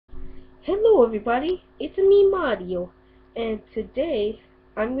Hello everybody, it's me Mario, and today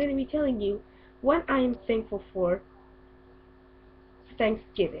I'm going to be telling you what I am thankful for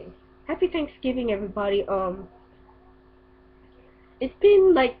Thanksgiving. Happy Thanksgiving everybody. It's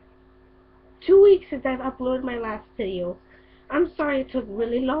been like 2 weeks since I've uploaded my last video. I'm sorry it took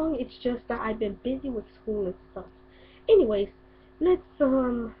really long, it's just that I've been busy with school and stuff. Anyways, let's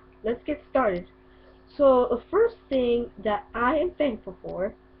get started. So the first thing that I am thankful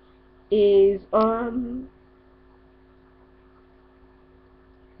for is my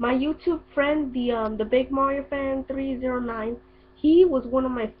YouTube friend, the Big Mario Fan 309, he was one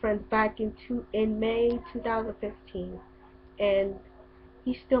of my friends back in May 2015, and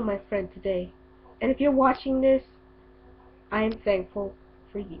he's still my friend today. And if you're watching this, I am thankful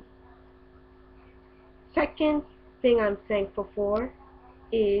for you. Second thing I'm thankful for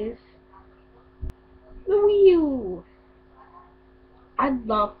is the Wii U. I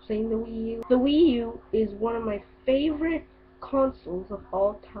love playing the Wii U. The Wii U is one of my favorite consoles of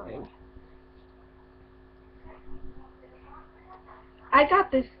all time. I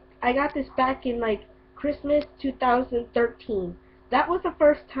got this I got this back in like Christmas 2013. That was the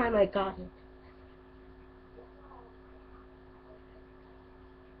first time I got it.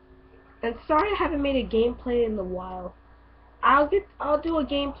 And sorry I haven't made a gameplay in a while. I'll do a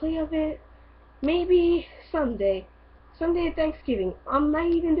gameplay of it maybe someday. Someday at Thanksgiving. I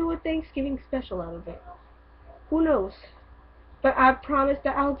might even do a Thanksgiving special out of it. Who knows? But I promise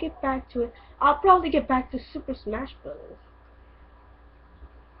that I'll get back to it. I'll probably get back to Super Smash Bros.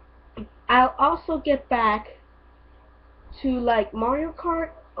 I'll also get back to like Mario Kart.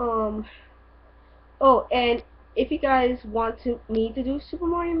 Oh, and if you guys want me to do Super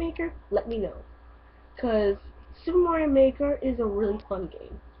Mario Maker, let me know. Cause Super Mario Maker is a really fun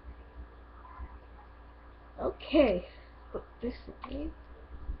game. Okay, put this away.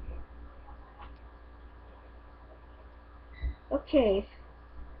 Okay,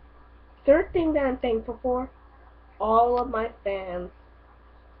 third thing that I'm thankful for, all of my fans.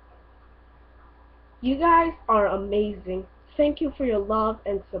 You guys are amazing. Thank you for your love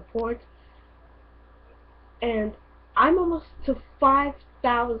and support. And I'm almost to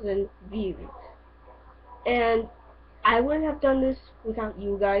 5,000 views. And I wouldn't have done this without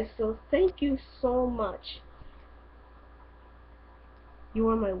you guys, so thank you so much. You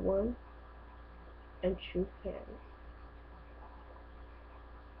are my one and true fan.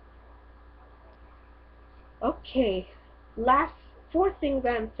 Okay, last fourth thing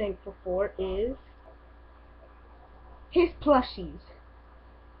that I'm thankful for is his plushies.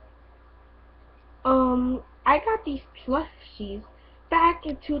 I got these plushies back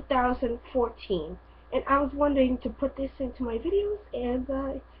in 2014, and I was wondering to put this into my videos,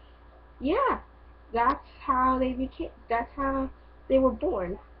 and yeah, that's how they became. That's how they were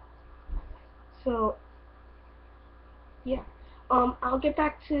born. So yeah, I'll get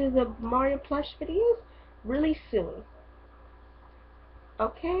back to the Mario plush videos really soon.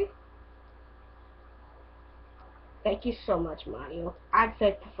 Okay? Thank you so much, Mario. I'm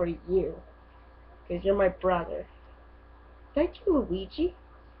thankful for you, because you're my brother. Thank you, Luigi.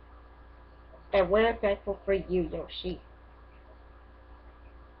 And we're thankful for you, Yoshi.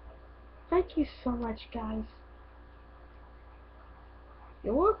 Thank you so much, guys.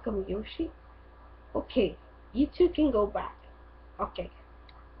 You're welcome, Yoshi. Okay, you two can go back. Okay.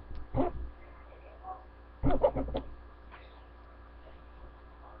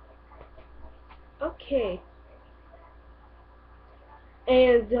 Okay.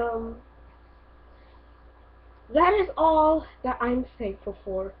 And, that is all that I'm thankful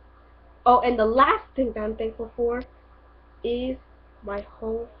for. Oh, and the last thing that I'm thankful for is my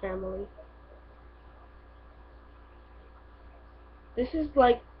whole family. This is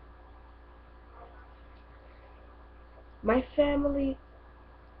like my family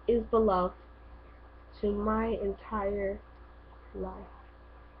is beloved to my entire life.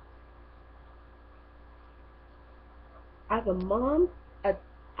 I have a mom, a,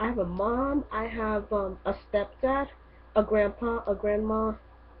 I have a mom, I have a stepdad, a grandpa, a grandma,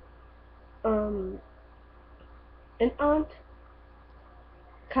 um, an aunt,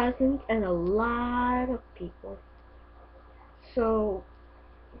 cousins, and a lot of people. So,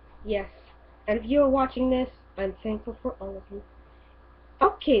 yes. And if you're watching this, I'm thankful for all of you.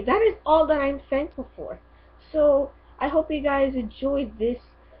 Okay, that is all that I'm thankful for. So, I hope you guys enjoyed this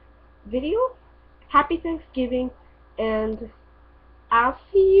video. Happy Thanksgiving, and I'll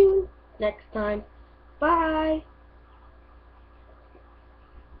see you next time. Bye.